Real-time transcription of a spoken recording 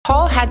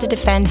had to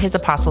defend his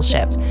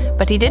apostleship,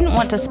 but he didn't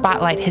want to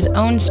spotlight his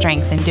own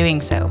strength in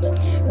doing so.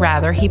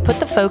 Rather, he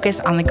put the focus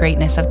on the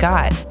greatness of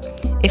God.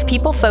 If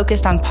people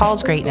focused on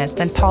Paul's greatness,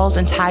 then Paul's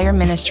entire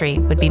ministry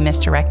would be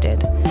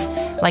misdirected.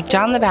 Like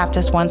John the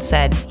Baptist once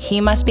said, "He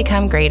must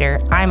become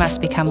greater, I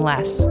must become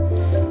less."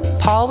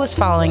 Paul was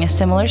following a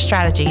similar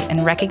strategy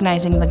and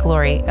recognizing the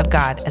glory of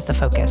God as the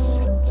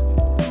focus.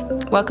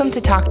 Welcome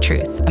to Talk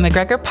Truth, a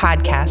McGregor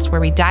podcast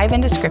where we dive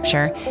into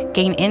scripture,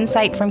 gain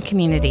insight from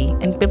community,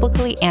 and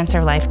biblically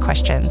answer life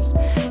questions.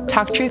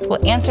 Talk Truth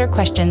will answer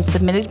questions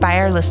submitted by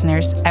our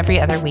listeners every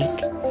other week.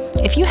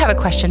 If you have a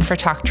question for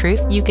Talk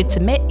Truth, you could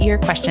submit your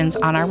questions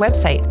on our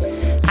website.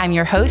 I'm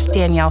your host,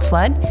 Danielle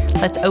Flood.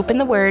 Let's open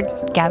the Word,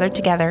 gather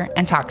together,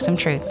 and talk some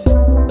truth.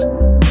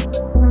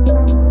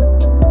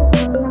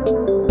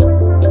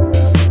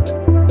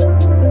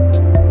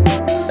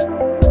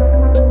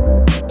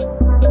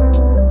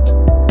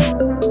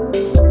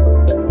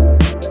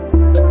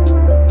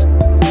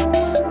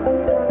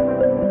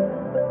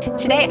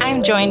 Today,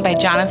 I'm joined by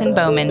Jonathan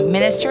Bowman,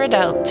 minister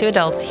to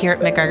adults here at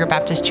McGregor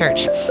Baptist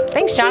Church.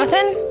 Thanks,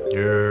 Jonathan.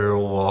 You're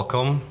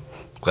welcome.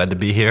 Glad to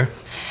be here.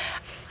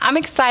 I'm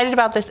excited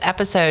about this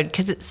episode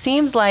because it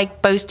seems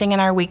like boasting in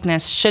our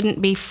weakness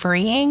shouldn't be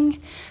freeing,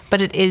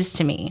 but it is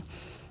to me.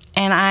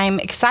 And I'm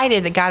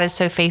excited that God is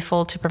so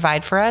faithful to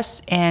provide for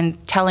us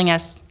and telling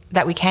us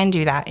that we can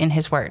do that in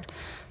His Word.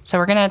 So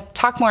we're going to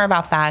talk more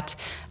about that.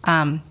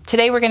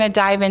 Today, we're going to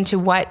dive into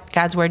what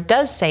God's Word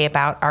does say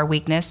about our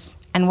weakness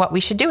and what we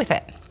should do with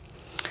it.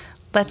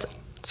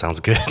 Sounds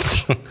good.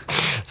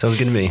 Sounds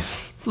good to me.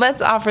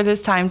 Let's offer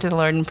this time to the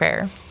Lord in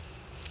prayer.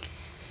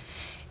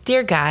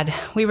 Dear God,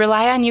 we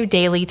rely on you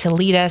daily to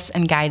lead us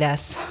and guide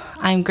us.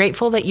 I'm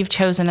grateful that you've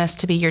chosen us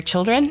to be your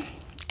children,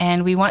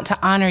 and we want to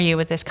honor you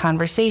with this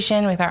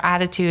conversation, with our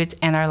attitudes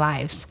and our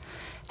lives.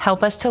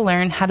 Help us to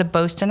learn how to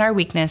boast in our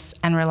weakness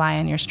and rely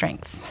on your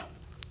strength.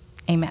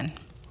 Amen.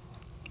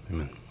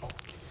 Amen.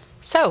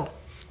 So,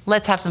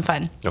 let's have some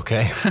fun.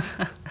 Okay.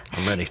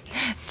 I'm ready.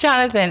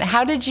 Jonathan,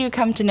 how did you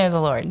come to know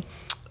the Lord?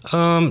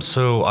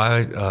 So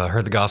I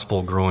heard the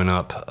gospel growing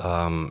up.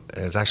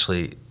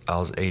 I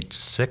was age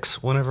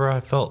 6 whenever I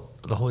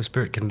felt the Holy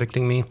Spirit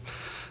convicting me.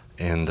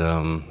 And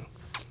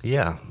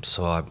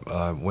so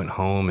I went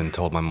home and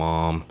told my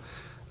mom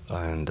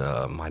and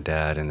my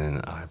dad, and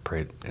then I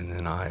prayed, and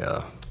then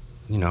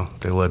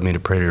they led me to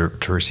pray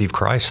to receive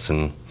Christ.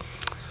 And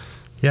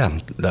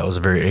that was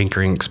a very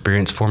anchoring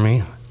experience for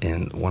me.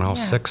 And when I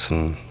was 6,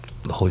 and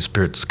the Holy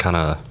Spirit's kind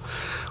of,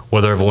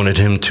 whether I've wanted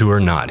him to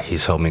or not,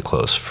 he's held me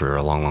close for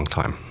a long, long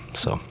time.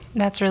 So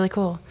that's really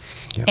cool.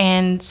 Yeah.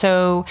 And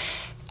so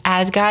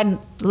as God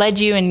led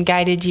you and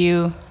guided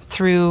you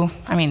through,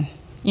 a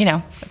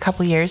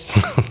couple years,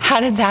 how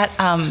did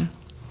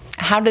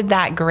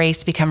that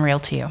grace become real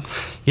to you?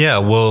 Yeah,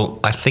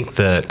 well, I think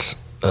that,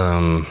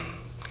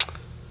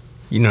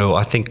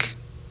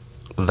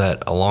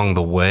 that along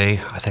the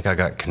way, I think I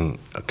got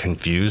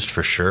confused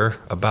for sure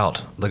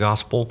about the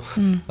gospel.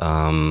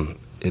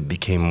 It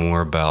became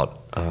more about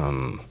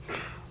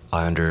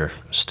I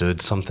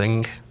understood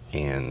something,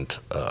 and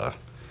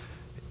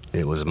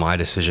it was my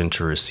decision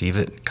to receive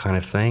it, kind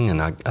of thing.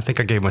 And I think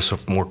I gave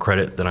myself more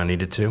credit than I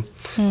needed to.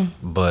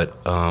 But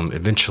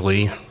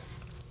eventually,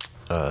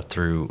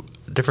 through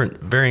different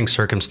varying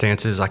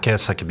circumstances, I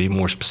guess I could be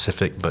more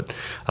specific, but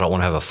I don't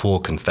want to have a full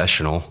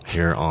confessional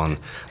here on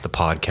the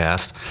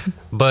podcast.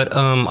 But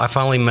I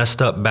finally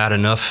messed up bad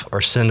enough,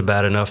 or sinned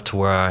bad enough, to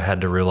where I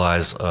had to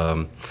realize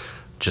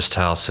just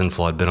how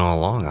sinful I'd been all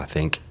along, I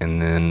think.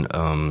 And then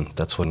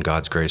that's when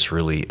God's grace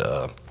really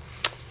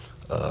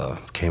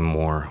came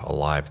more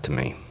alive to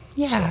me.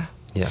 Yeah.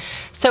 Yeah.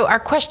 So our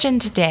question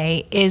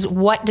today is,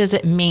 what does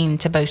it mean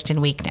to boast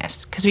in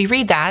weakness? Because we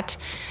read that,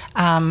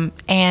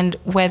 and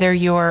whether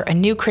you're a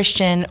new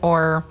Christian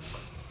or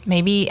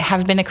maybe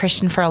have been a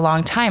Christian for a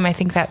long time, I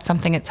think that's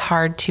something that's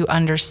hard to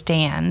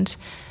understand.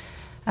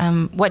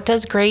 What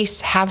does grace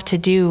have to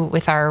do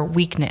with our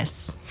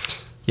weakness?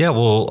 Yeah,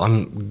 well,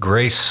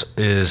 grace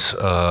is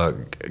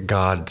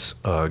God's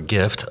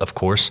gift, of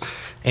course,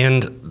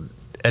 and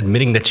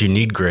admitting that you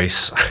need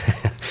grace,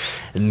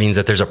 it means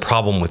that there's a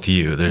problem with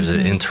you. There's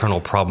an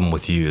internal problem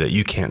with you that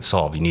you can't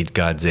solve. You need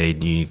God's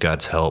aid. You need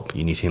God's help.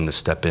 You need Him to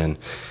step in.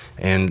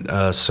 And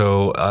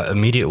so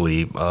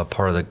immediately,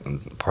 part of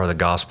the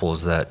gospel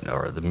is that,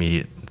 or the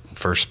immediate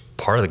first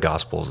part of the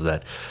gospel is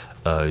that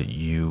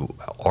you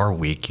are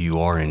weak. You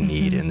are in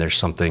need, and there's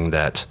something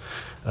that,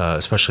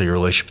 especially your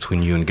relationship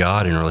between you and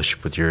God, and your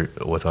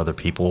relationship with other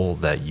people,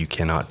 that you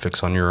cannot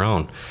fix on your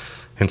own.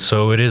 And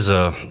so it is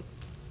a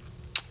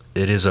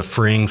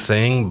freeing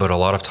thing, but a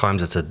lot of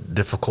times it's a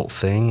difficult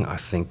thing. I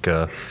think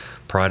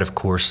pride, of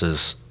course,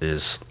 is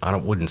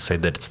wouldn't say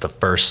that it's the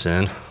first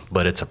sin,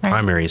 but it's a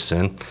primary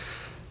sin,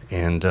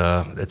 and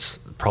it's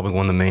probably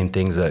one of the main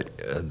things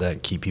that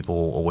keep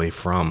people away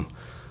from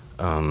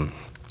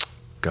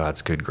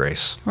God's good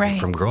grace,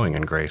 from growing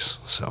in grace.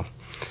 So.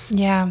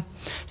 Yeah.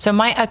 So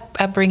my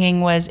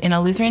upbringing was in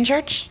a Lutheran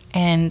church,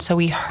 and so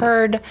we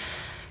heard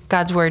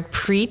God's word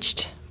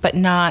preached, but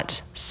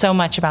not so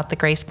much about the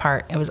grace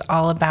part. It was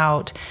all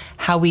about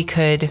how we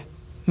could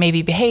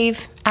maybe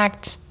behave,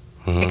 act,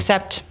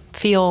 accept,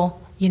 feel,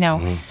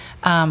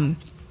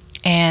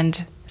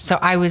 and so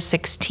I was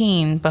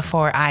 16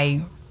 before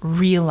I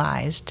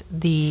realized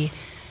the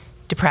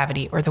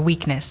depravity or the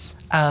weakness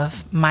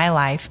of my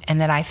life, and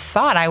that I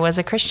thought I was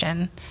a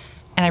Christian.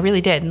 And I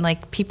really did. And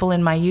like, people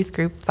in my youth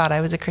group thought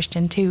I was a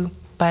Christian too.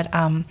 But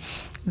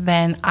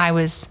then I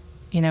was,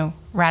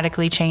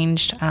 radically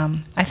changed.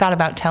 I thought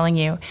about telling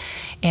you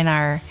in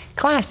our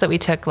class that we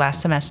took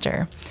last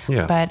semester.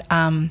 Yeah. But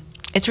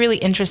it's really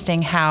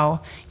interesting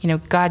how,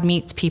 God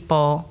meets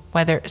people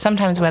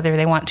sometimes whether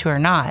they want to or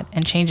not,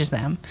 and changes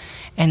them.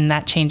 And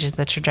that changes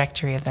the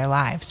trajectory of their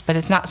lives. But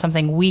it's not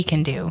something we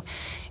can do.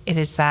 It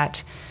is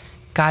that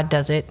God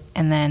does it,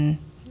 and then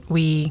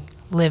we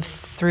live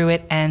through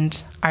it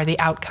and are the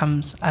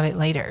outcomes of it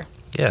later.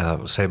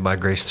 Yeah, saved by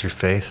grace through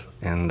faith,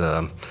 and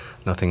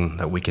nothing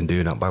that we can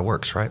do, not by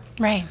works, right?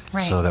 Right.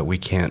 So that we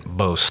can't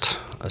boast.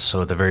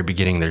 So at the very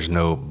beginning, there's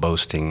no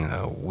boasting.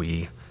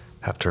 We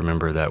have to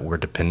remember that we're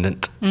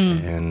dependent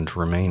and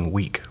remain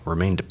weak,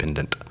 remain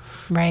dependent.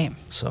 Right.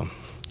 So.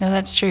 No,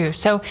 that's true.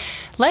 So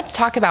let's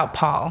talk about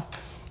Paul.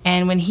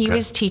 And when he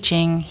was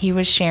teaching, he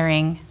was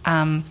sharing,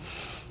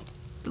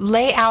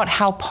 lay out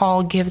how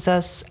Paul gives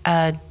us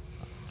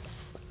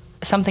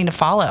something to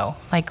follow.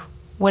 Like,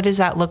 what does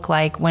that look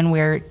like when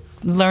we're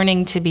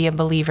learning to be a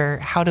believer?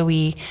 How do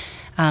we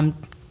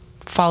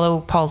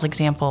follow Paul's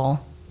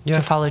example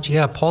to follow Jesus?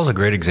 Yeah, Paul's a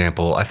great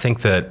example. I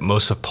think that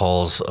most of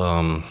Paul's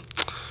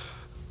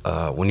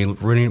when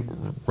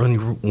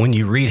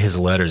you read his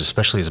letters,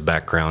 especially his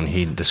background,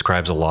 he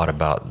describes a lot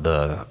about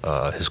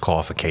his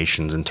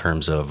qualifications in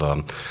terms of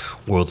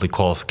worldly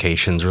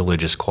qualifications,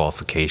 religious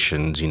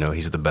qualifications.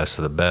 He's the best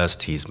of the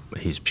best. He's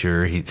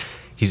pure.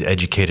 He's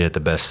educated at the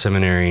best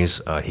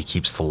seminaries. He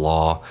keeps the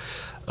law.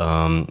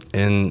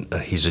 And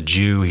he's a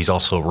Jew. He's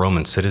also a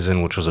Roman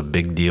citizen, which was a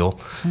big deal.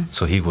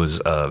 So he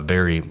was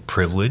very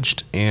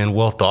privileged and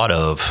well thought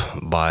of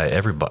by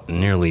everybody,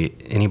 nearly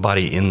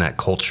anybody in that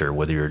culture,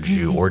 whether you're a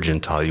Jew or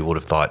Gentile. You would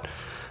have thought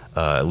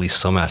at least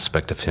some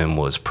aspect of him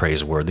was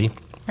praiseworthy.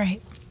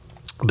 Right.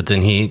 But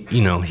then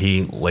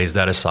he lays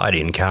that aside.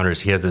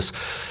 He has this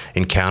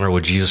encounter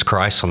with Jesus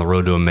Christ on the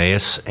road to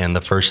Emmaus, and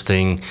the first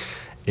thing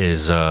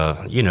is,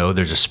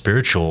 there's a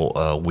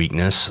spiritual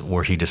weakness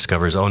where he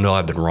discovers, oh no,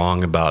 I've been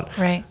wrong about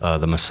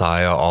the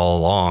Messiah all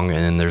along. And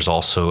then there's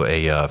also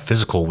a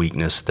physical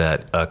weakness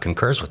that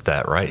concurs with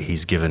that, right?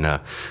 He's given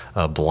a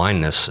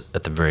blindness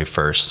at the very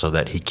first so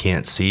that he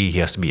can't see. He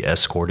has to be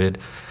escorted.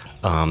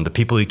 The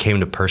people he came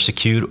to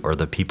persecute are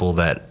the people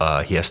that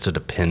he has to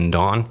depend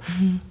on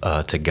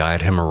to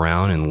guide him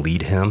around and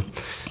lead him.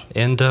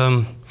 And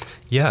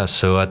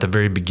so at the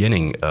very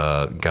beginning,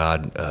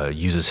 God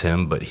uses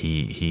him, but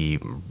he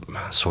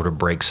sort of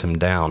breaks him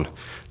down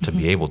to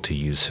be able to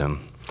use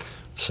him.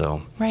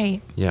 So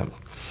right. Yeah.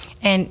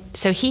 And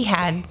so he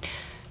had,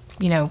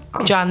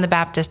 John the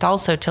Baptist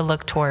also to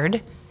look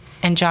toward,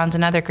 and John's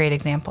another great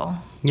example.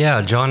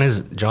 Yeah, John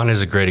is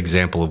a great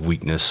example of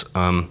weakness.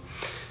 I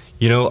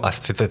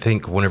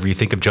think whenever you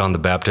think of John the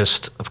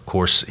Baptist, of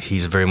course,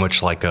 he's very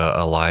much like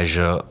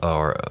Elijah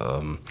or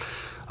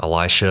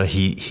Elisha.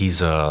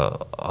 He's a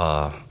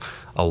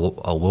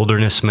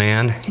wilderness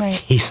man. Right.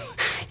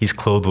 He's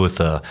clothed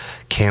with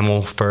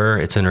camel fur.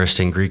 It's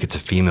interesting. In Greek, it's a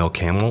female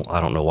camel. I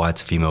don't know why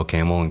it's a female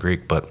camel in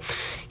Greek, but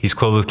he's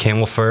clothed with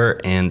camel fur,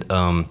 and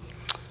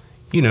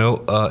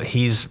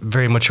he's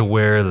very much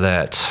aware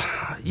that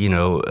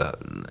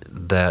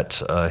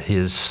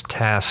his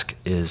task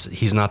is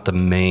he's not the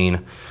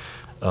main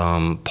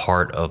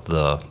part of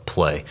the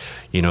play.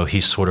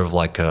 He's sort of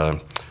like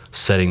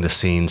setting the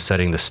scene,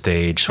 setting the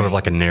stage, sort of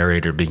like a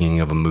narrator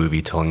beginning of a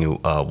movie telling you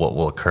what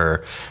will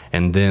occur,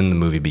 and then the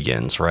movie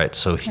begins, right?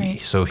 So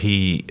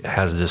he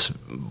has this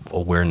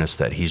awareness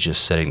that he's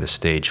just setting the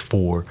stage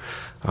for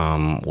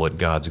what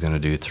God's going to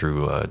do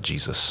through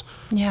Jesus.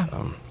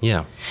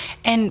 Yeah.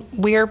 And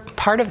we're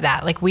part of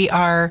that. Like, we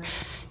are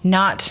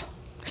not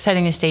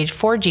setting the stage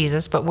for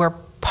Jesus, but we're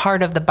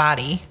part of the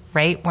body,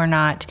 right? We're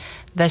not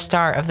the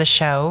star of the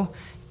show.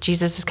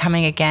 Jesus is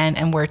coming again,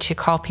 and we're to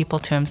call people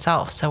to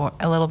himself. So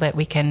a little bit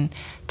we can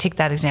take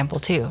that example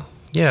too.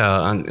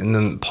 Yeah, and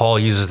then Paul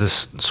uses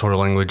this sort of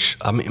language.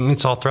 I mean,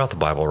 it's all throughout the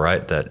Bible,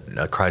 right?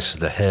 That Christ is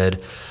the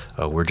head.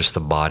 We're just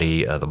the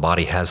body. The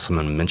body has some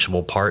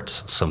unmentionable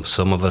parts.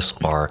 Some of us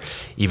are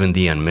even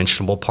the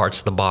unmentionable parts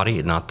of the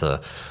body, not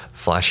the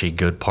flashy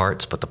good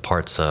parts, but the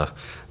parts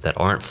that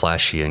aren't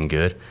flashy and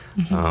good.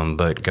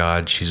 But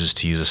God chooses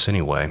to use us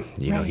anyway.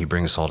 He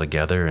brings us all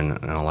together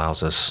and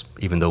allows us,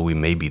 even though we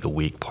may be the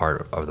weak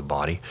part of the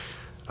body,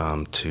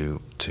 to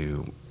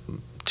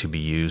be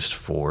used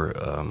for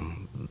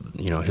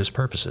His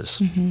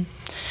purposes.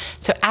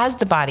 So as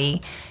the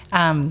body,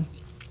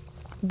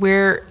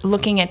 we're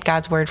looking at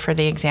God's word for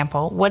the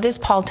example. What does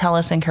Paul tell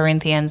us in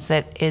Corinthians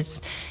that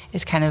is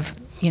kind of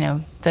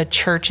the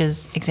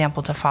church's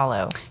example to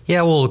follow?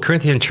 Yeah, well, the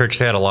Corinthian church,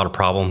 they had a lot of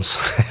problems.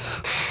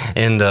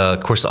 And,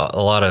 of course,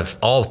 all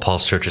of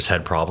Paul's churches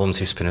had problems.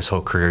 He spent his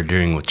whole career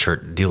dealing with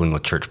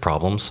church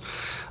problems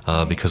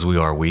because we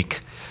are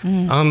weak.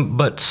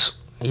 But,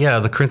 yeah,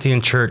 the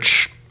Corinthian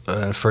church,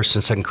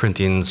 1st and 2nd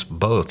Corinthians,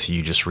 both,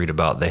 you just read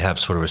about, they have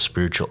sort of a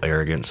spiritual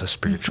arrogance, a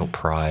spiritual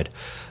pride.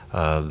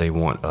 They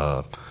want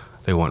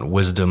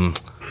wisdom.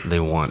 They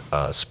want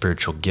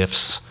spiritual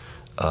gifts.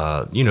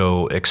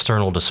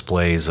 External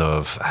displays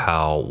of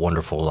how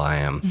wonderful I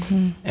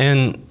am.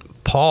 And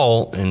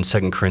Paul in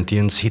 2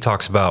 Corinthians, he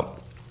talks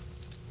about,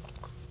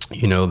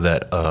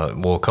 that,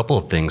 a couple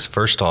of things.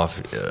 First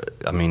off,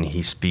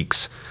 he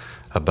speaks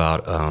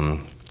about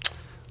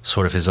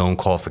sort of his own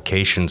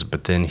qualifications,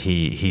 but then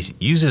he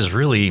uses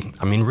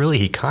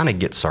he kind of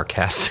gets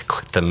sarcastic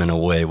with them in a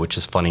way, which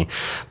is funny.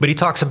 But he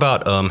talks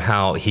about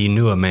how he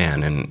knew a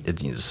man, and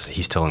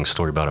he's telling a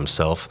story about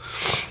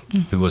himself,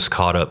 who was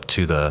caught up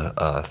to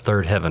the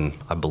third heaven,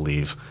 I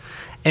believe.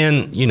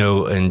 And,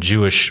 in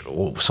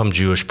some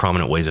Jewish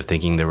prominent ways of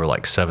thinking, there were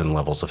like 7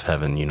 levels of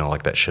heaven,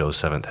 like that show,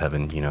 Seventh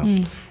Heaven,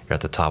 you're at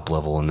the top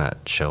level in that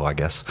show, I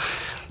guess.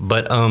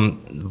 But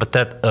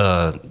that,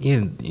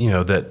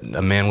 that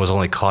a man was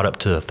only caught up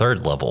to the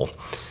 3rd level.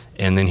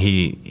 And then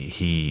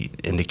he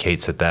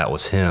indicates that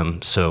was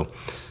him. So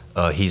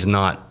he's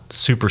not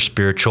super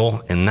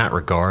spiritual in that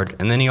regard.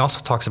 And then he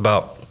also talks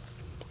about,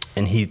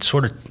 and he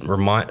sort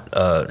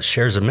of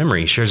shares a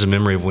memory. He shares a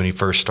memory of when he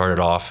first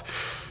started off.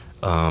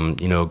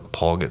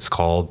 Paul gets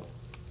called,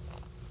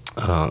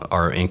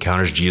 or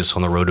encounters Jesus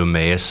on the road to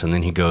Emmaus, and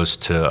then he goes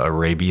to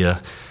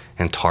Arabia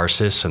and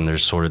Tarsus, and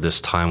there's sort of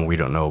this time where we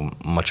don't know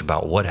much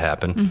about what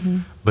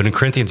happened. But in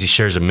Corinthians, he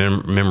shares a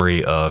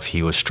memory of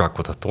he was struck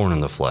with a thorn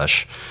in the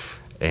flesh,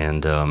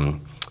 and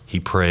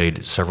he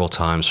prayed several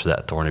times for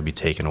that thorn to be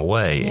taken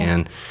away. Yeah.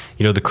 And,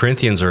 the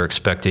Corinthians are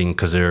expecting,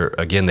 because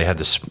they have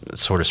this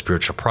sort of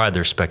spiritual pride,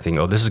 they're expecting,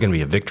 this is going to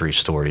be a victory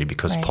story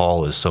because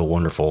Paul is so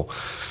wonderful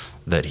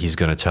that he's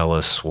going to tell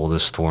us, well,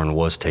 this thorn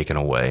was taken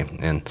away.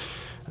 And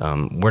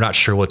we're not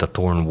sure what the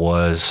thorn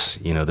was.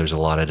 There's a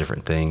lot of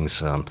different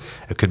things.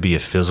 It could be a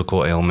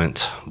physical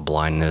ailment,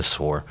 blindness,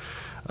 or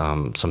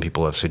some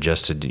people have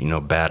suggested,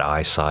 bad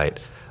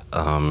eyesight.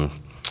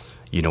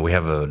 We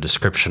have a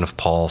description of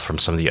Paul from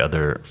from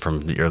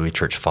the early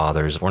church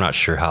fathers. We're not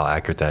sure how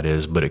accurate that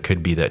is, but it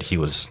could be that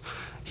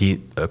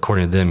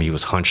according to them, he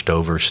was hunched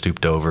over,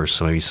 stooped over,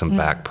 so maybe some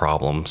back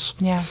problems.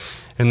 Yeah.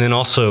 And then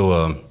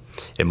also,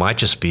 it might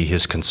just be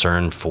his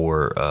concern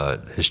for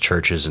his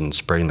churches and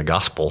spreading the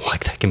gospel.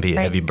 Like that can be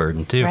a heavy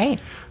burden too.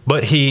 Right.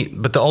 But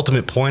the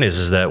ultimate point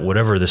is that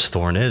whatever this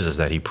thorn is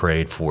that he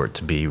prayed for it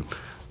to be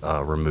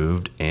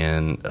removed,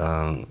 and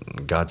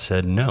God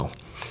said no.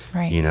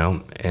 Right.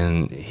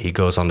 And he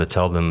goes on to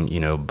tell them,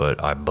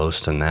 but I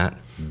boast in that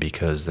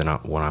because then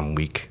when I'm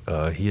weak,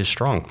 he is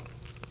strong.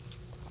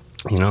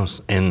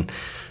 And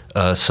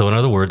so in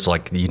other words,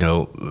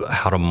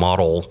 how to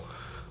model.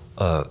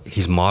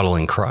 He's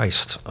modeling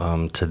Christ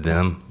to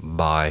them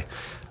by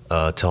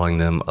telling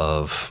them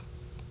of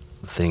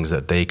things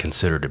that they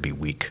consider to be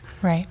weak.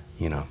 Right.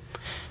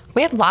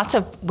 We have lots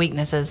of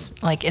weaknesses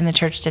like in the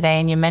church today,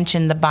 and you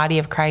mentioned the body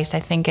of Christ. I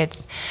think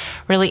it's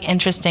really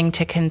interesting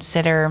to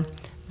consider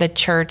the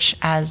church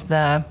as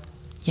the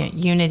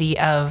unity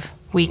of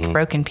weak,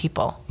 broken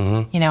people.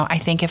 I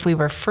think if we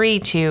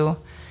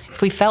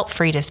felt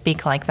free to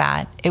speak like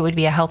that, it would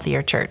be a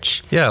healthier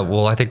church. Yeah,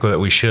 well, I think that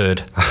we should.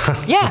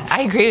 Yeah,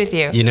 I agree with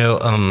you.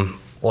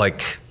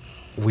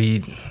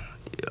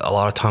 A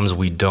lot of times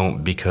we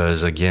don't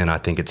because, again, I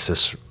think it's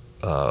this,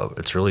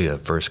 it's really a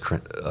First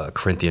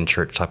Corinthian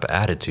church type of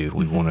attitude.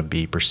 We want to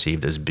be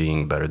perceived as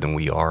being better than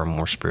we are,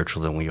 more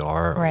spiritual than we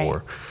are,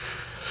 or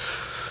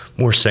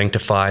more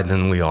sanctified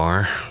than we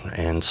are.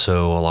 And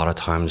so a lot of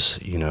times,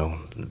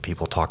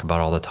 people talk about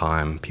all the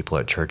time, people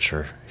at church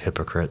are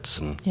hypocrites.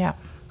 And yeah.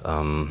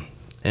 And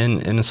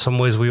in some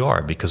ways we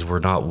are, because we're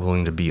not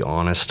willing to be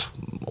honest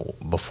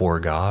before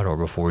God or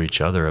before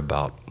each other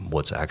about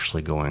what's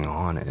actually going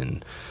on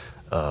in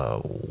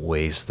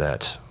ways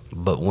that,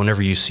 but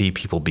whenever you see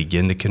people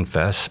begin to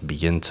confess,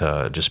 begin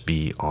to just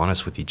be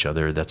honest with each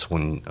other, that's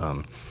when,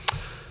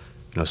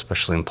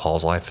 especially in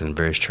Paul's life in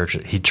various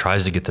churches, he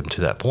tries to get them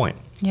to that point,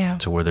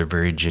 to where they're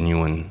very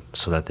genuine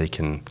so that they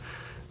can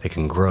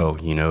grow.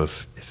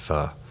 If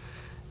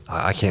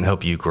I can't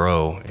help you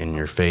grow in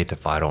your faith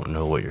if I don't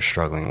know what you're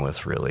struggling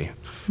with, really.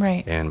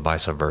 Right. And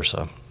vice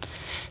versa.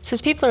 So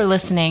as people are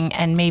listening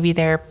and maybe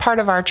they're part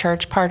of our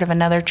church, part of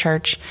another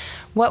church,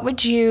 how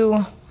would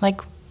you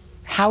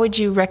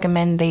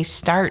recommend they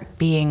start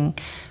being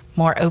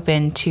more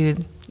open to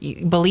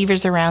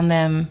believers around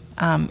them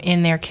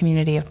in their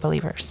community of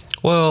believers?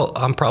 Well,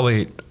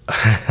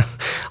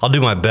 I'll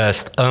do my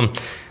best. I'm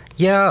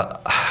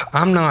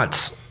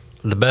not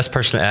the best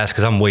person to ask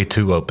because I'm way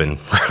too open,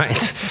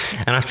 right?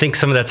 And I think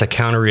some of that's a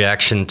counter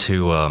reaction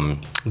to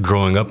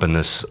growing up in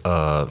this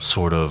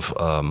sort of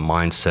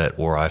mindset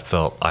where I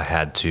felt I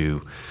had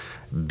to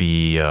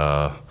be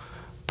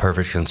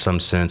perfect in some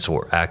sense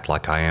or act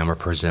like I am or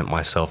present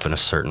myself in a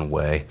certain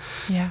way.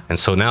 Yeah. And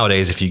so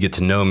nowadays, if you get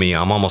to know me,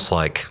 I'm almost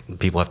like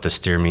people have to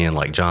steer me in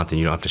like, Jonathan,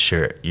 you don't have to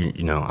share it.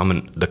 You know,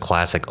 I'm the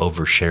classic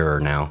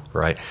oversharer now,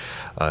 right?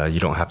 You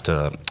don't have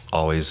to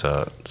always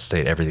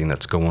state everything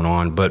that's going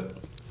on. But,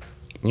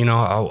 you know,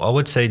 I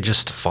would say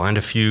just find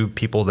a few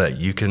people that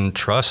you can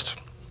trust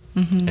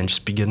and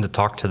just begin to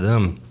talk to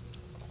them,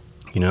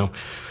 you know.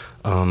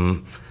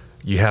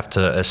 You have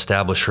to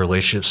establish a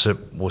relationship.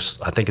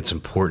 I think it's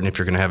important if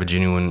you're going to have a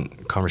genuine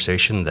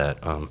conversation that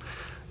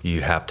you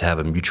have to have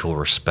a mutual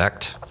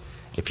respect.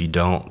 If you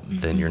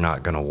don't, then you're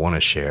not going to want to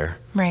share,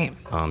 Right.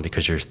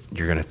 Because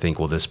you're going to think,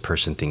 well, this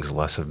person thinks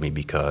less of me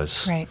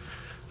because. Right.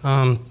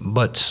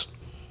 But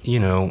you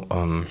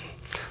know,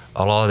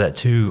 a lot of that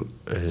too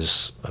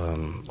is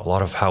a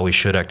lot of how we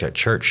should act at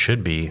church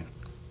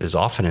is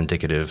often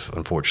indicative,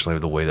 unfortunately,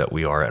 of the way that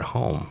we are at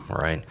home,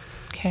 right?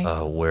 Okay.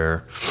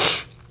 Where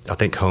I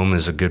think home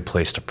is a good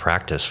place to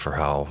practice for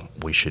how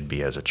we should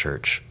be as a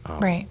church.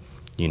 Right.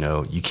 You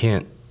know, you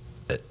can't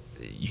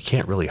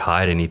really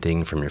hide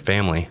anything from your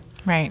family.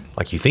 Right.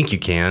 Like you think you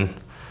can,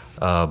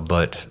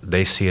 but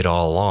they see it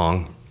all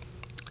along.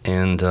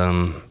 And,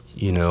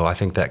 you know, I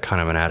think that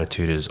kind of an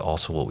attitude is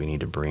also what we need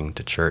to bring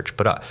to church.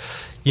 But,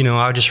 you know,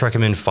 I would just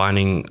recommend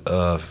finding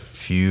a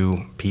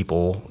few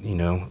people, you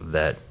know,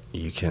 that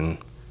you can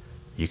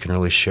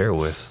really share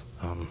with.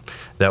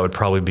 That would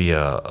probably be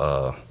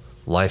a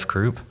life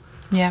group.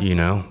 Yeah. You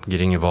know,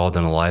 getting involved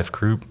in a life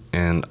group.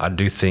 And I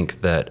do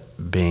think that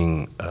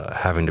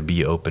having to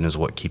be open is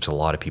what keeps a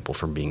lot of people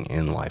from being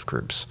in life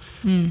groups.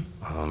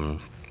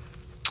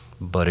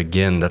 But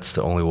again, that's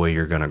the only way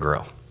you're going to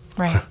grow.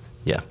 Right.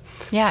 Yeah.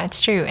 Yeah,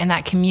 it's true. And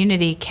that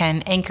community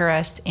can anchor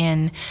us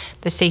in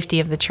the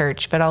safety of the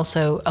church, but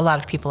also a lot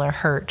of people are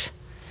hurt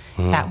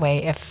that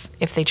way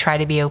if they try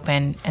to be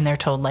open and they're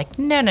told like,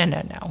 no,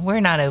 we're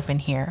not open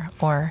here.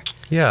 Or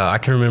yeah, I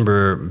can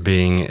remember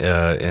being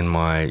in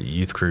my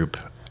youth group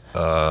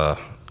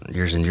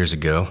years and years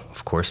ago,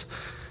 of course,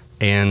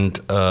 and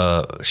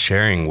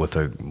sharing with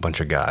a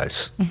bunch of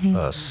guys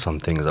some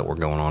things that were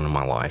going on in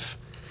my life.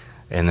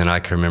 And then I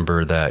can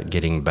remember that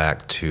getting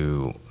back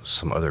to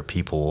some other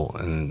people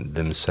and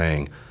them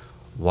saying,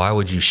 why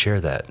would you share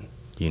that?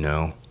 You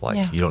know,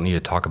 like you don't need to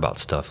talk about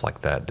stuff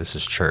like that. This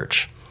is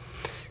church.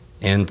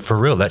 And for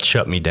real, that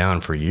shut me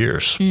down for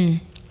years. You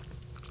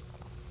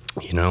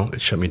know, it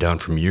shut me down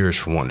for years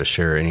from wanting to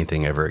share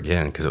anything ever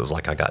again because it was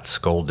like I got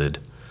scolded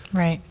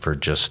for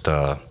just,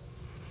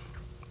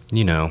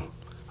 you know,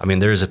 I mean,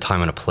 there is a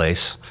time and a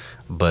place,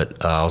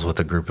 but I was with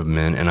a group of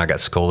men and I got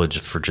scolded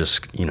for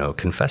just, you know,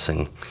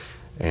 confessing.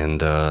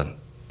 And,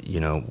 you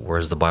know,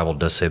 whereas the Bible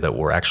does say that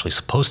we're actually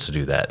supposed to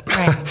do that.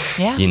 Right.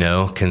 Yeah. You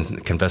know,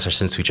 confess our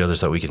sins to each other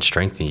so that we can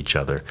strengthen each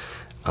other.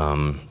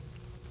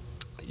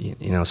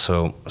 You know,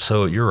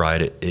 so you're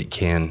right.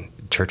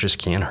 Churches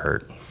can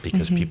hurt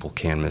because people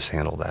can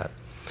mishandle that.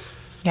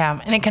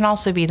 Yeah, and it can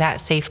also be that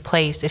safe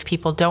place if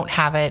people don't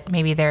have it.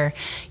 Maybe they're,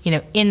 you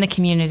know, in the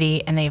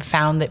community and they've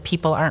found that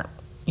people aren't,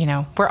 you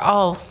know, we're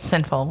all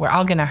sinful. We're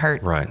all going to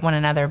hurt one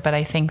another. But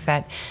I think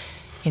that,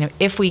 you know,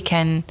 if we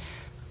can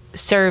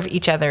serve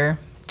each other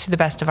to the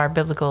best of our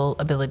biblical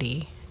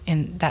ability,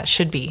 and that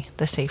should be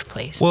the safe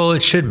place. Well,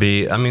 it should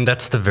be. I mean,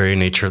 that's the very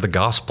nature of the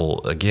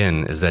gospel,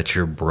 again, is that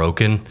you're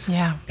broken.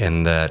 Yeah.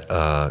 And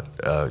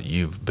that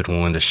you've been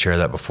willing to share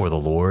that before the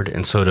Lord.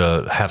 And so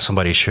to have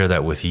somebody share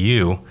that with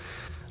you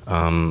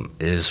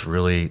is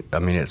really, I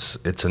mean, it's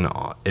an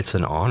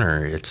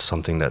honor. It's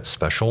something that's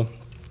special.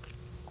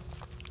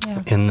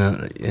 Yeah. And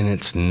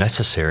it's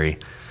necessary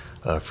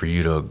for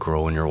you to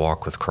grow in your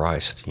walk with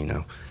Christ, you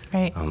know.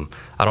 Right.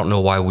 I don't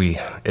know why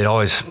it's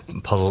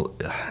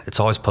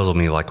always puzzled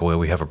me like the way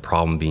we have a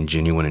problem being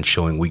genuine and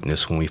showing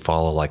weakness when we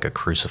follow like a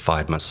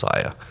crucified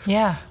Messiah.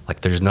 Yeah.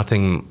 Like there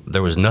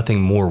was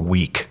nothing more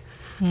weak,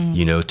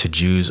 you know, to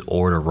Jews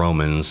or to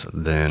Romans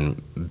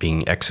than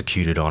being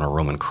executed on a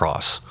Roman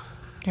cross.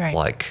 Right.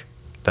 Like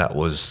that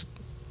was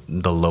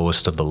the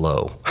lowest of the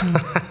low.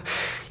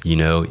 You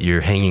know,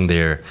 you're hanging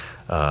there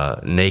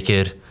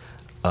naked,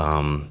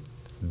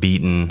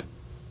 beaten,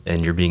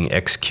 and you're being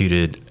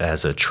executed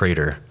as a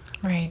traitor.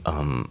 Right.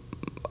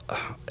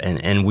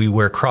 And we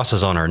wear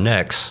crosses on our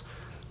necks,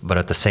 but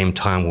at the same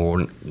time,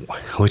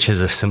 which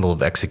is a symbol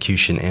of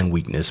execution and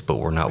weakness, but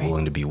we're not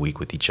willing to be weak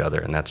with each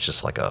other. And that's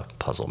just like a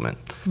puzzlement.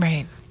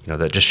 Right. You know,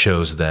 that just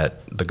shows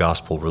that the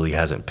gospel really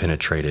hasn't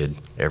penetrated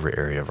every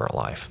area of our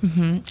life.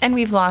 Mm-hmm. And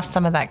we've lost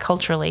some of that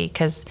culturally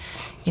because,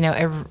 you know,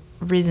 a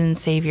risen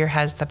Savior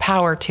has the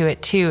power to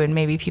it too, and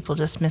maybe people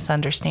just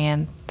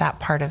misunderstand that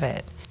part of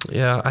it.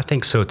 Yeah, I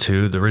think so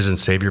too, the risen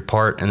Savior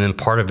part. And then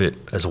part of it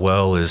as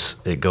well is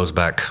it goes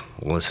back,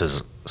 well, this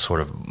is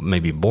sort of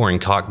maybe boring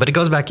talk, but it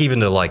goes back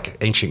even to like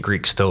ancient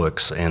Greek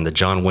Stoics and the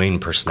John Wayne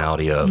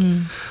personality of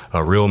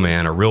a real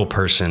man. A real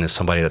person is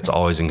somebody that's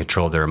always in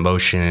control of their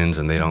emotions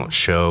and they don't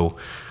show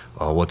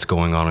what's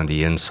going on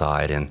the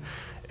inside.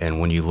 And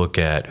when you look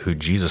at who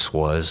Jesus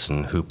was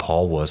and who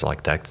Paul was,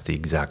 like that's the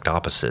exact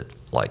opposite.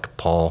 Like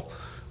Paul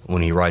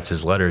when he writes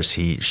his letters,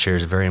 he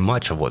shares very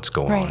much of what's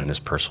going Right. on in his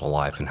personal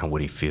life and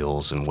what he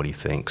feels and what he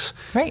thinks,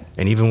 Right.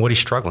 and even what he's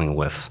struggling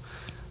with.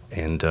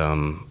 And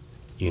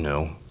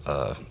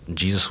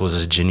Jesus was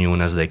as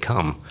genuine as they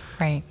come.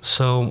 Right.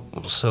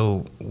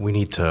 So we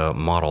need to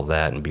model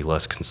that and be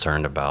less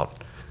concerned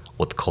about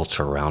what the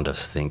culture around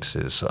us thinks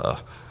is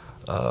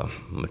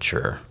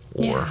mature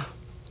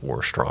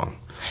or strong.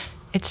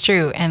 It's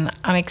true. And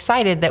I'm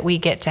excited that we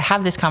get to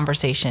have this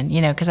conversation,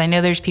 because I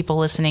know there's people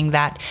listening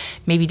that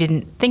maybe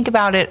didn't think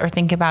about it or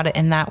think about it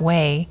in that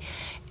way.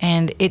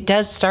 And it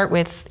does start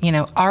with,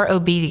 our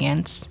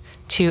obedience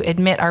to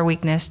admit our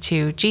weakness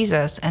to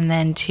Jesus and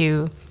then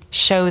to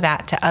show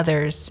that to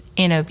others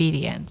in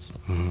obedience.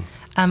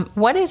 Mm-hmm.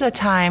 What is a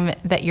time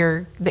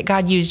that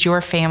God used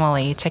your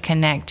family to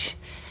connect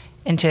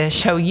and to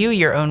show you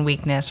your own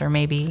weakness, or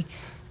maybe...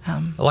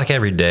 Like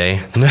every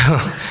day.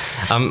 No,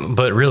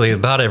 but really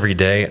about every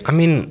day. I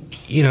mean,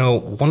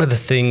 one of the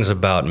things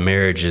about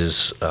marriage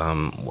is,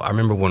 I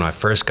remember when I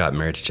first got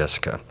married to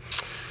Jessica,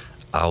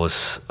 I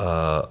was,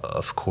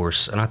 of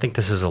course, and I think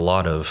this is a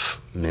lot of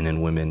men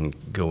and women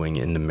going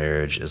into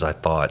marriage, is I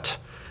thought,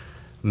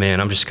 man,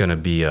 I'm just going to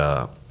be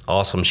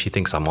awesome. She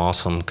thinks I'm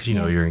awesome because,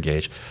 you're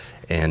engaged,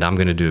 and I'm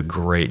going to do a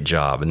great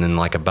job. And then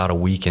like about a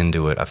week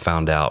into it, I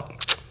found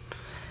out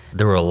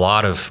there were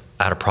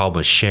I had a problem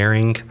with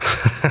sharing.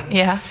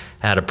 Yeah.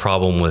 I had a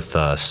problem with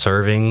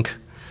serving.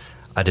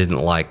 I didn't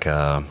like,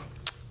 and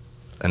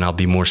I'll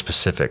be more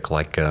specific,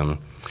 like,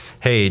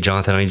 hey,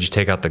 Jonathan, I need you to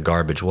take out the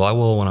garbage. Well, I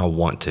will when I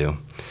want to,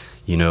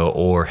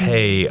 or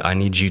hey, I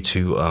need you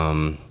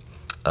to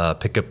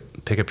pick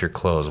up your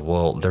clothes.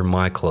 Well, they're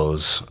my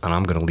clothes, and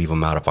I'm going to leave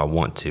them out if I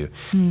want to.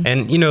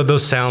 And,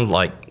 those sound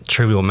like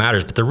trivial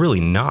matters, but they're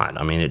really not.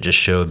 I mean, it just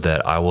showed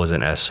that I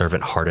wasn't as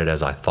servant-hearted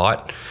as I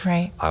thought.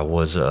 Right. I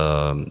was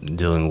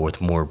dealing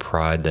with more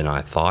pride than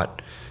I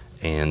thought.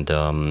 And,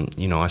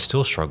 I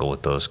still struggle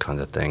with those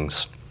kinds of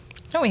things.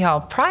 Don't we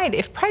all?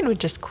 If pride would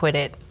just quit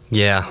it.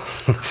 Yeah,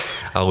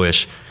 I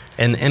wish.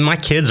 And my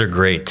kids are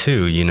great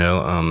too,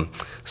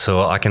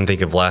 So I can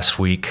think of last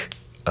week,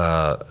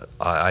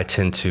 I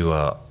tend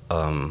to,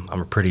 I'm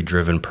a pretty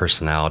driven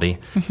personality,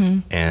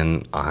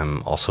 and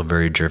I'm also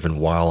very driven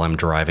while I'm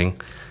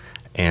driving.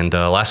 And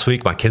last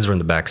week, my kids were in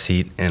the back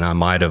seat, and I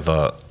might have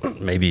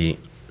maybe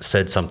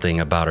said something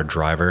about a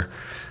driver.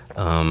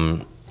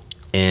 And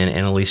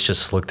Annalise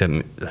just looked at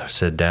me,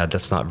 said, "Dad,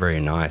 that's not very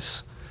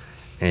nice."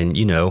 And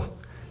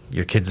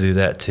your kids do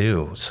that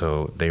too.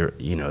 So they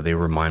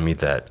remind me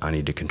that I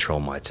need to control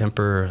my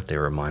temper. They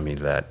remind me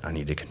that I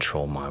need to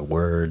control my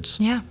words.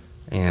 Yeah.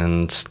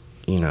 And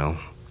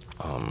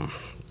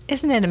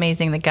isn't it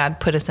amazing that God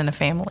put us in a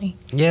family?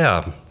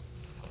 Yeah.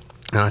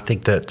 And I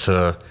think that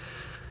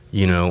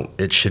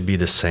it should be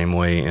the same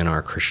way in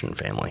our Christian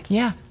family.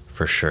 Yeah.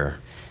 For sure.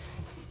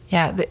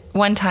 Yeah.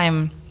 One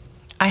time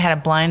I had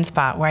a blind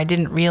spot where I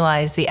didn't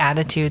realize the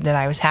attitude that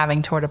I was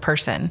having toward a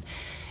person.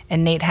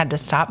 And Nate had to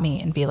stop me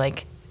and be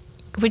like,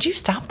 would you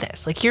stop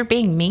this? Like, you're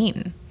being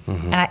mean.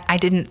 Mm-hmm. And I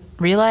didn't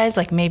realize,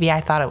 like, maybe I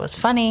thought it was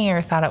funny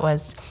or thought it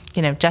was,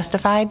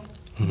 justified.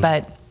 Mm-hmm.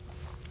 But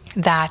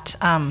that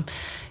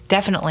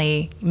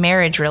definitely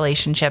marriage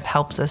relationship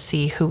helps us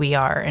see who we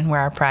are and where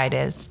our pride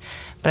is.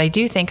 But I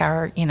do think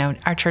our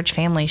church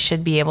family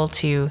should be able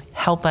to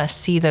help us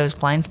see those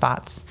blind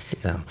spots.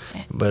 Yeah.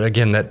 But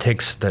again, that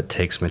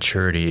takes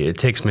maturity. It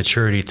takes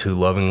maturity to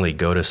lovingly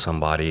go to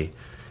somebody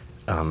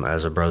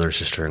as a brother or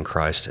sister in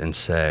Christ and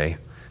say,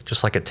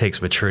 just like it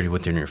takes maturity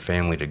within your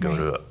family to go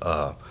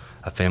to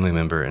a family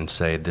member and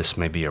say, this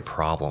may be a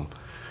problem.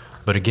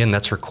 But again,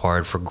 that's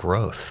required for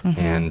growth. Mm-hmm.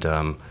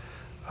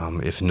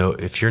 And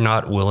if you're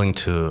not willing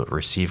to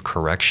receive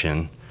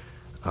correction,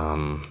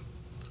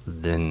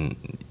 then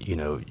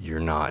you're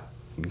not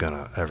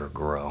gonna ever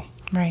grow.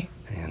 Right.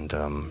 And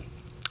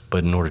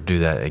but in order to do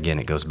that, again,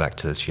 it goes back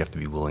to this: you have to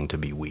be willing to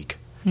be weak.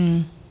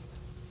 Mm.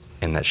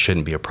 And that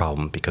shouldn't be a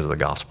problem because of the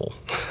gospel.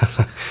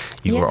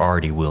 You are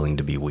already willing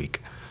to be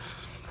weak.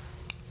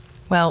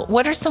 Well,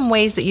 what are some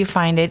ways that you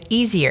find it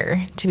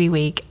easier to be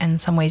weak and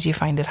some ways you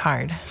find it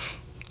hard?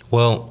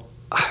 Well,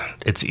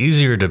 it's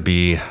easier to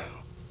be,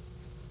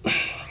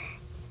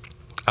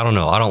 I don't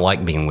know, I don't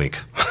like being weak.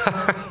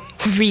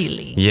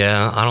 Really?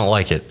 Yeah, I don't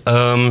like it.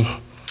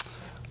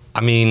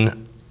 I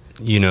mean,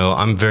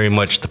 I'm very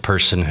much the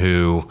person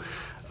who,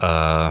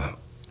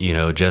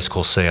 Jessica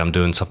will say I'm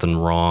doing something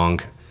wrong,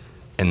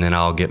 and then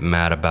I'll get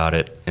mad about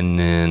it, and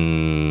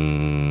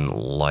then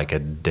like a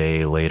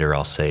day later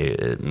I'll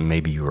say,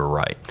 maybe you were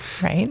right.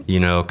 Right.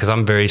 Because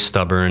I'm very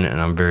stubborn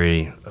and I'm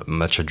very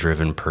much a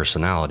driven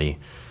personality.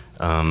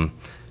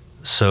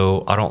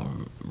 So I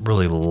don't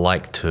really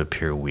like to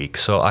appear weak.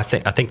 So I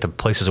think the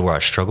places where I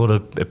struggle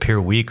to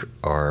appear weak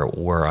are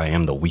where I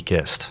am the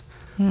weakest,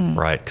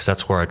 right? Because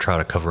that's where I try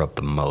to cover up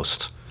the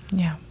most.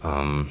 Yeah.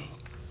 I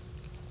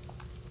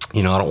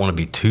don't want to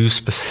be too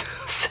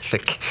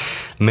specific.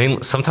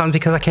 Mainly, sometimes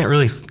because I can't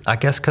really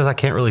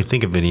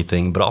think of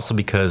anything, but also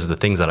because the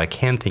things that I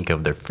can think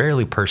of, they're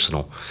fairly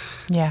personal.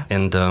 Yeah.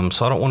 And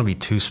so I don't want to be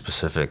too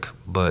specific,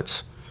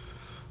 but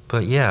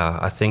But yeah,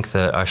 I think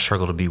that I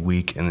struggle to be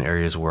weak in the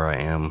areas where I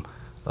am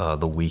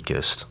the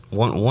weakest.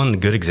 One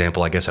good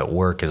example, I guess, at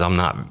work is I'm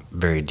not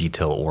very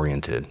detail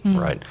oriented,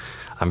 right?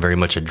 I'm very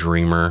much a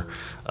dreamer.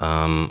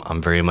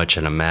 I'm very much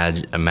an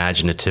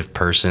imaginative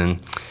person.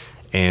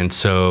 And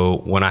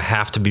so when I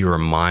have to be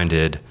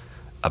reminded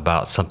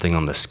about something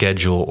on the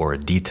schedule or a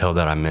detail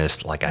that I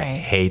missed, like I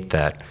hate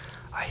that.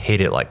 I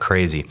hate it like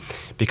crazy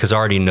because I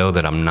already know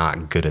that I'm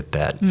not good at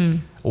that.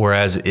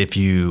 Whereas if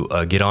you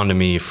get onto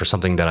me for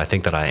something that I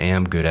think that I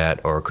am good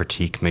at, or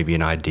critique maybe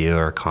an idea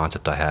or a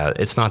concept I have,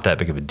 it's not that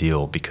big of a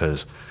deal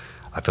because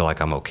I feel like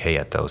I'm okay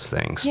at those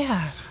things.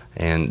 Yeah.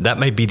 And that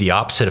may be the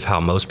opposite of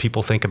how most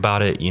people think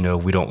about it. You know,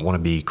 we don't want to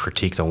be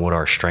critiqued on what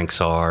our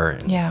strengths are.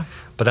 Yeah.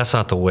 But that's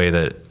not the way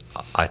that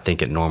I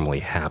think it normally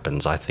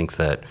happens. I think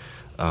that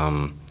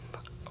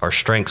our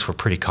strengths, we're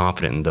pretty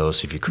confident in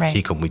those. If you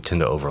critique them, we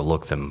tend to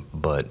overlook them.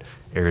 But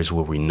areas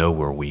where we know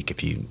we're weak,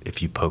 if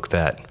you poke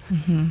that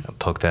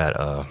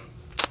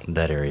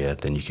that area,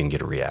 then you can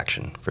get a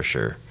reaction for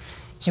sure.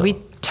 So. Yeah, we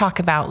talk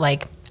about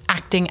like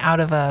acting out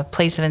of a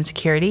place of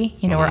insecurity.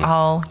 You know, we're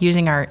all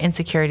using our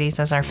insecurities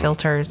as our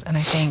filters. And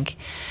I think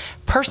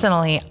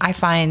personally, I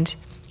find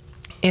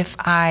if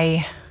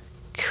I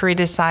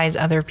criticize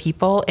other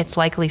people, it's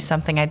likely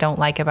something I don't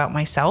like about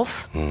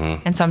myself.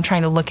 And so I'm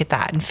trying to look at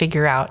that and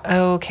figure out,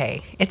 oh,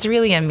 okay, it's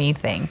really a me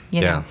thing,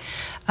 you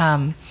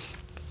know?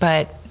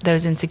 But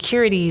those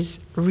insecurities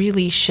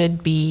really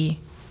should be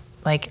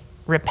like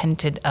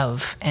repented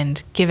of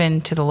and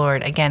given to the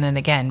Lord again and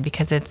again,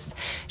 because it's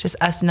just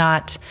us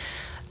not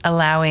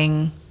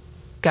allowing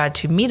God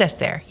to meet us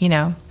there, you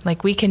know?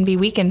 Like we can be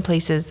weak in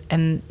places,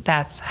 and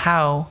that's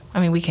how,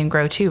 I mean, we can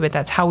grow too, but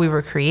that's how we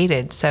were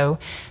created. So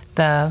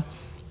the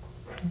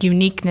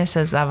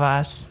uniquenesses of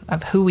us,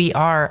 of who we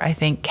are, I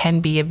think can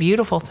be a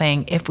beautiful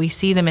thing if we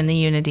see them in the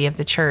unity of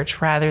the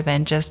church rather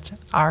than just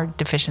our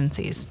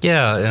deficiencies.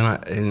 Yeah,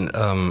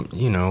 and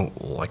you know,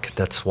 like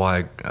that's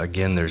why,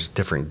 again, there's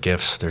different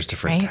gifts, there's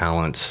different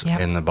talents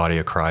in the body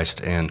of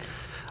Christ, and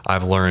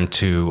I've learned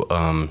to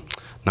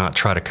not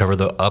try to cover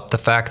up the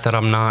fact that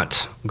I'm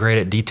not great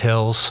at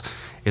details.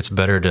 It's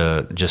better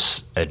to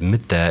just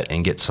admit that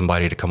and get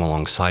somebody to come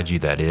alongside you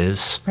that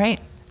is. Right.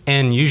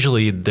 And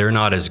usually they're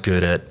not as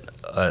good at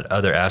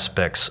other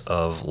aspects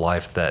of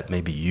life that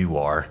maybe you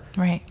are.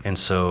 Right. And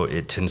so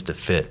it tends to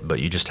fit, but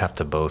you just have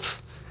to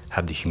both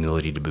have the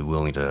humility to be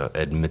willing to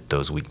admit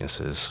those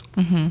weaknesses.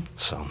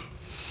 So.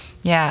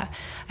 Yeah.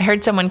 I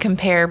heard someone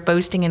compare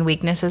boasting and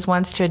weaknesses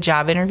once to a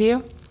job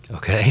interview.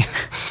 Okay.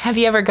 Have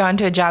you ever gone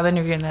to a job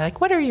interview and they're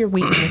like, what are your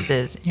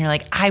weaknesses? And you're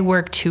like, I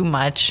work too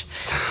much.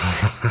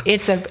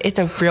 It's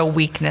a real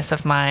weakness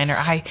of mine. Or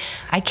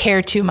I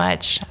care too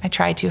much. I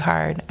try too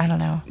hard. I don't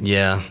know.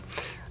 Yeah.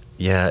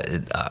 Yeah.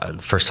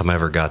 First time I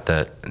ever got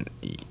that,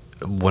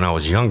 when I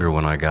was younger,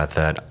 when I got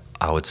that,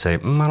 I would say, I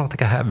don't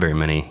think I have very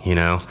many, you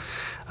know.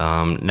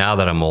 Now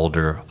that I'm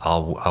older,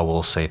 I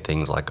will say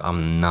things like,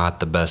 I'm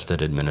not the best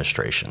at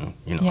administration.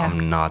 You know,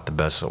 I'm not the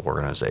best at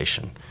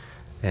organization.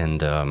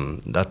 And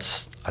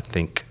that's, I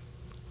think,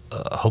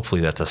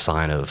 hopefully that's a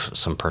sign of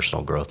some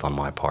personal growth on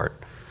my part.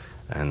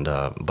 And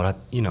but I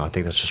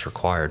think that's just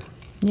required.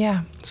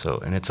 Yeah. So,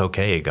 and it's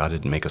okay. God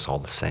didn't make us all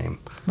the same.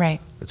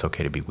 Right. It's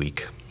okay to be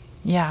weak.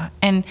 Yeah.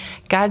 And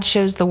God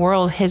shows the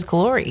world His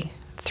glory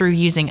through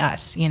using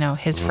us, you know,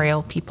 His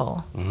frail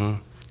people.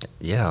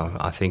 Yeah.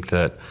 I think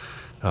that,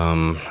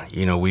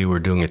 we were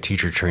doing a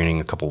teacher training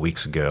a couple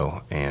weeks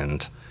ago,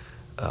 and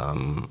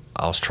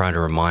I was trying to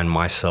remind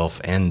myself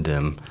and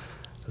them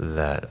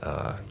that,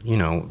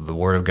 the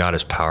Word of God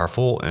is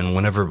powerful, and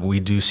whenever we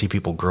do see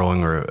people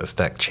growing or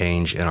affect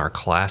change in our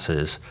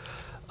classes,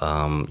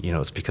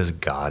 it's because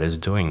God is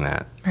doing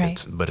that.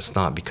 Right. But it's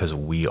not because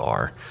we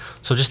are.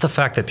 So just the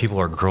fact that people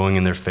are growing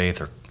in their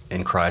faith or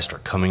in Christ or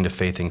coming to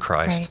faith in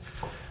Christ,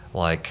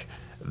 like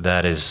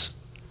that's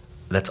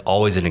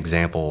always an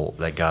example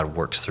that God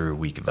works through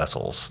weak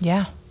vessels.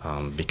 Yeah.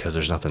 Because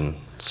there's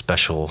nothing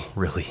special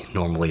really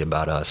normally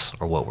about us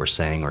or what we're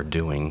saying or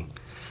doing.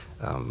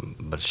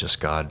 But it's just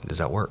God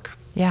is at work.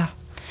 Yeah.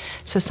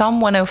 So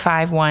Psalm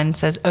 105:1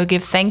 says, "Oh,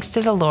 give thanks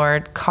to the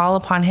Lord, call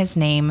upon His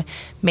name,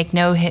 make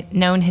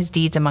known His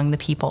deeds among the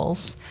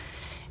peoples."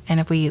 And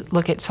if we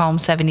look at Psalm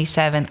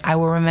 77, "I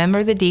will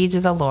remember the deeds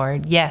of the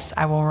Lord. Yes,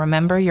 I will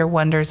remember your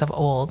wonders of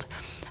old.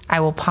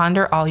 I will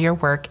ponder all your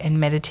work and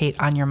meditate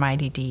on your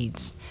mighty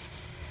deeds."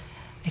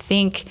 I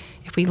think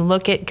if we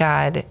look at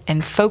God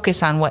and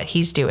focus on what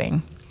He's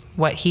doing,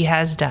 what He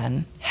has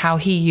done, how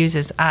He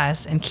uses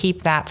us, and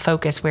keep that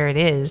focus where it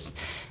is,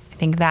 I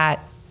think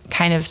that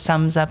kind of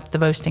sums up the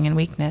boasting and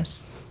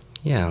weakness.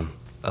 Yeah.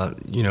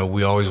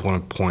 We always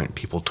want to point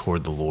people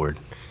toward the Lord.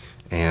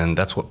 And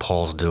that's what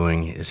Paul's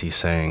doing, is he's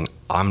saying,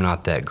 I'm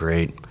not that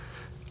great.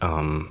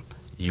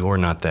 You're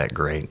not that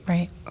great.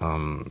 Right.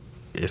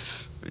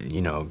 If,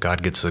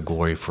 God gets the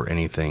glory for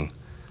anything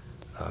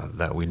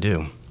that we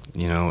do,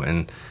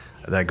 and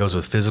that goes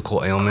with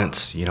physical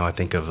ailments. I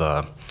think of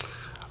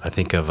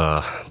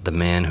the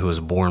man who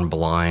was born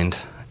blind,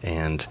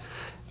 and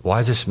why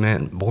is this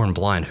man born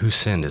blind? Who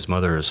sinned, his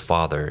mother or his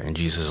father? And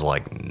Jesus is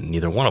like,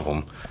 neither one of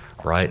them,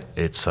 right?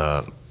 It's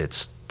to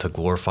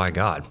glorify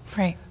God.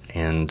 Right.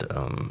 And,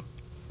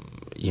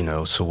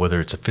 so whether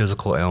it's a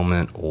physical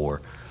ailment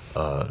or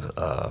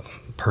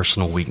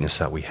personal weakness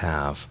that we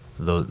have,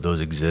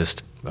 those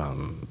exist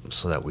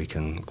so that we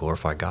can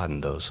glorify God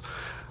in those.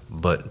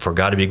 But for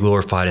God to be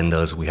glorified in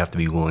those, we have to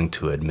be willing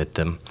to admit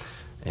them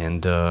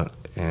and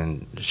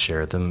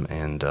share them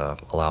and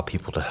allow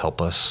people to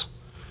help us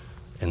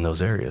in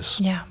those areas.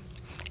 Yeah.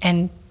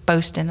 And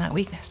boast in that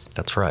weakness.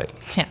 That's right.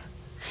 Yeah.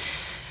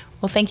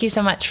 Well, thank you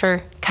so much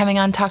for coming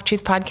on Talk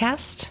Truth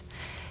Podcast.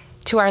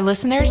 To our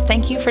listeners,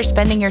 thank you for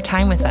spending your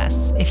time with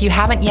us. If you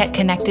haven't yet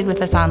connected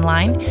with us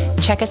online,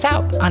 check us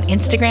out on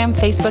Instagram,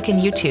 Facebook, and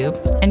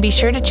YouTube, and be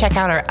sure to check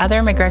out our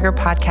other McGregor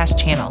podcast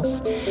channels.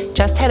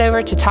 Just head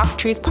over to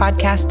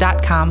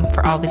talktruthpodcast.com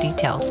for all the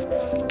details.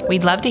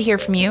 We'd love to hear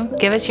from you.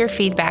 Give us your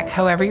feedback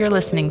however you're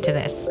listening to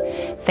this.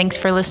 Thanks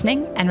for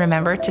listening, and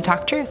remember to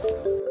talk truth.